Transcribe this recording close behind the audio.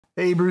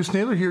Hey, Bruce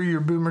Naylor here,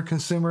 your boomer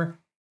consumer.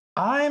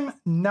 I'm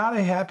not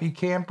a happy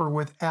camper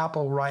with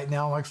Apple right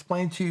now. I'll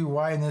explain to you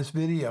why in this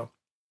video.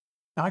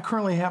 Now, I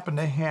currently happen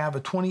to have a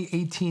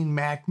 2018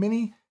 Mac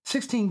Mini,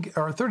 16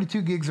 or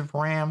 32 gigs of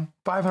RAM,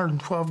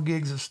 512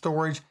 gigs of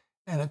storage,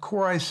 and a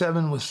Core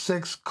i7 with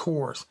 6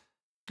 cores.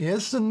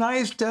 It's a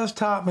nice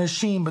desktop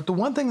machine, but the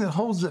one thing that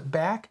holds it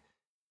back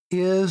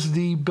is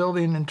the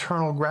built-in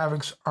internal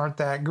graphics aren't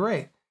that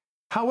great.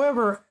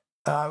 However,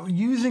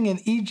 using an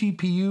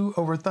eGPU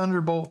over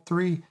Thunderbolt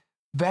 3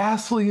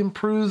 vastly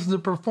improves the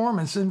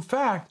performance. In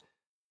fact,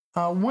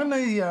 when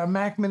the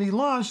Mac Mini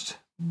launched,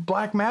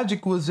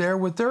 Blackmagic was there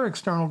with their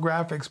external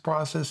graphics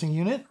processing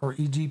unit, or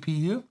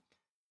eGPU,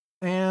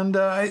 and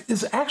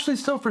it's actually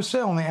still for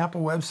sale on the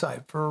Apple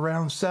website for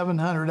around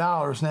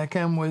 $700, and that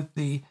came with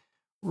the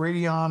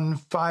Radeon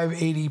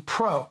 580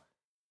 Pro.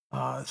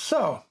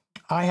 So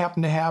I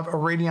happen to have a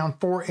Radeon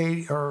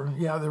 480,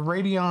 the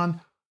Radeon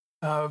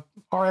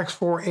RX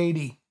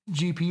 480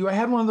 GPU. I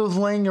had one of those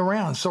laying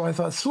around, so I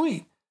thought,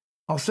 sweet,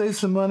 I'll save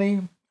some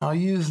money. I'll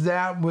use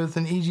that with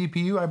an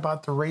eGPU. I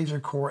bought the Razer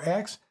Core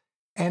X,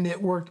 and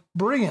it worked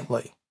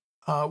brilliantly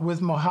with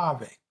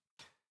Mojave.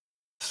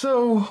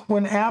 So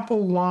when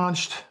Apple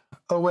launched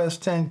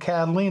OS X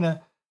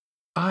Catalina,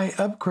 I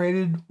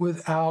upgraded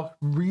without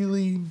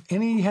really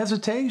any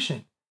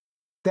hesitation.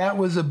 That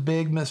was a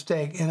big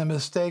mistake, and a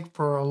mistake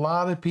for a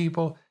lot of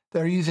people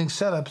that are using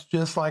setups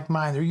just like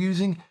mine. They're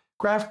using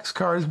graphics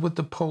cards with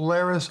the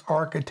Polaris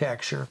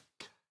architecture.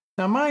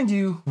 Now, mind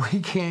you, we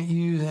can't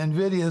use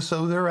NVIDIA,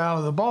 so they're out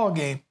of the ball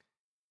game.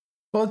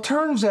 Well, it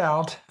turns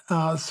out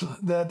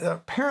that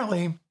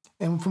apparently,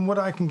 and from what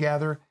I can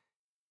gather,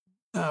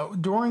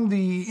 during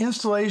the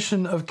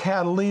installation of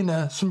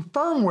Catalina, some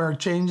firmware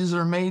changes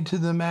are made to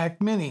the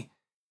Mac Mini.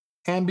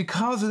 And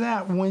because of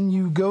that, when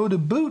you go to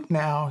boot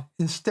now,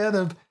 instead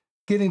of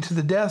getting to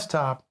the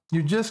desktop,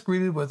 you're just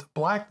greeted with a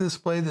black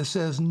display that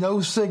says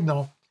no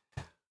signal.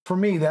 For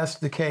me, that's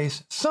the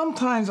case.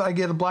 Sometimes I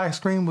get a black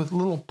screen with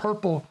little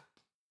purple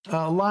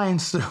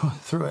lines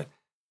through it,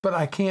 but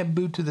I can't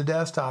boot to the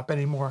desktop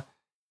anymore.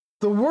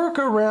 The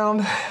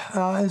workaround,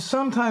 and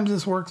sometimes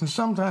this works and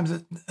sometimes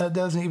it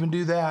doesn't even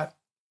do that,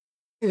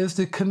 is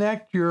to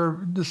connect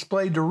your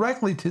display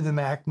directly to the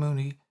Mac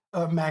Mini.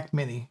 Mac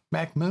Mini?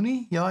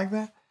 You like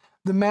that?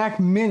 The Mac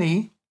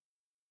Mini,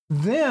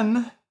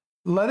 then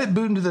let it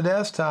boot into the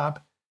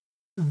desktop,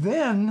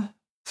 then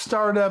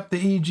start up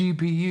the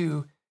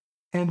eGPU,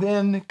 and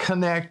then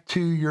connect to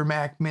your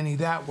Mac Mini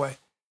that way.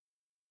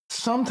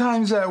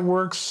 Sometimes that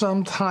works,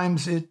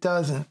 sometimes it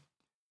doesn't.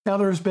 Now,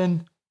 there's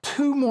been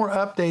 2 more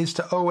updates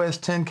to OS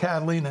X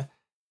Catalina,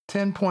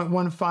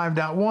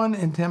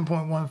 10.15.1 and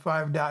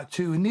 10.15.2,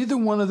 and neither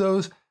one of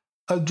those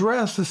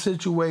address the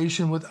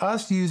situation with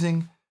us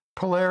using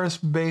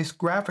Polaris-based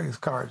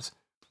graphics cards.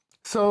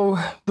 So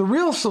the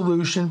real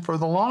solution for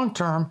the long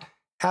term,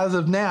 as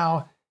of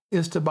now,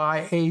 is to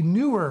buy a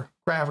newer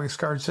graphics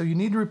card. So you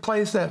need to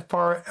replace that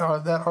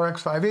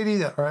RX 580,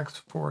 that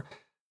RX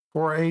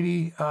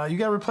 480. You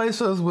got to replace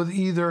those with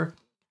either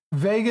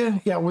Vega,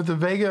 with the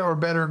Vega or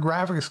better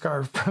graphics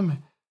card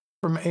from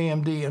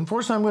AMD.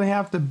 Unfortunately, I'm going to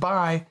have to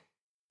buy,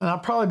 and I'll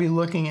probably be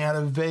looking at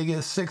a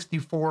Vega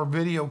 64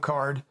 video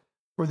card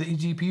for the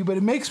eGPU, but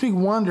it makes me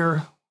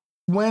wonder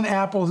when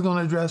Apple is going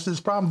to address this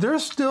problem. They're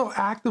still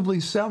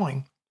actively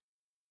selling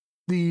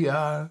the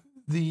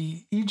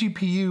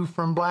eGPU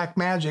from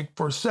Blackmagic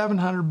for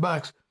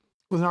 $700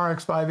 with an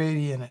RX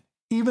 580 in it,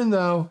 even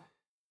though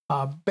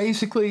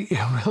basically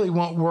it really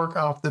won't work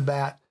off the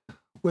bat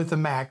with the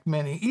Mac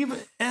Mini.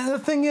 And the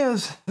thing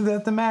is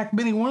that the Mac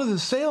Mini, one of the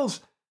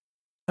sales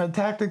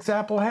tactics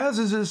Apple has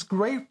is it's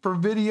great for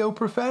video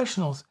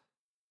professionals.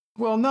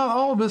 Well, not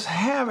all of us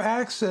have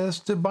access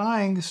to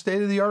buying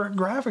state-of-the-art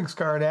graphics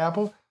card,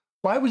 Apple.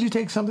 Why would you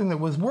take something that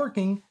was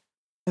working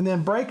and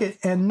then break it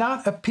and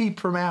not a peep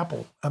from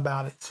Apple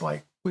about it? It's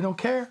like, we don't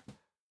care.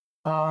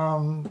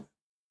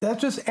 That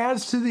just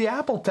adds to the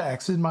Apple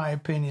tax, in my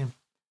opinion.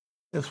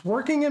 It's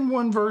working in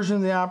one version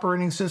of the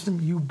operating system,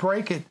 you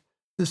break it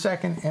the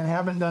second and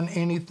haven't done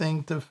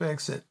anything to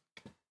fix it.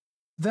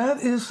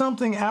 That is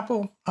something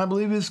Apple, I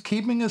believe, is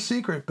keeping a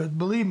secret, but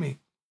believe me,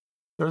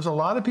 there's a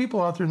lot of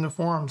people out there in the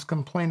forums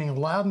complaining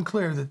loud and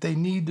clear that they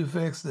need to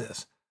fix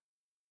this.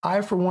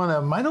 I, for one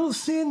of them, I don't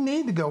see a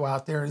need to go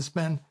out there and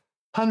spend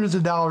hundreds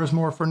of dollars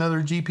more for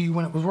another GPU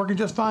when it was working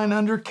just fine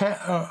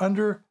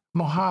under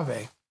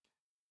Mojave.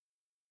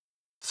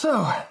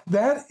 So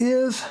that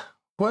is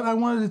what I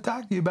wanted to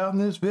talk to you about in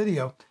this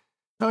video.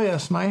 Oh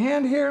yes, my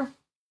hand here.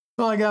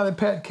 Well, I got a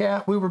pet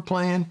cat. We were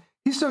playing.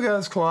 He still got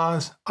his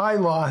claws. I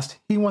lost.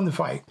 He won the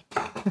fight.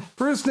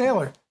 Bruce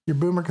Naylor, your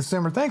boomer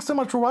consumer. Thanks so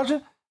much for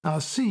watching.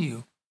 I'll see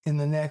you in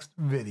the next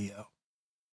video.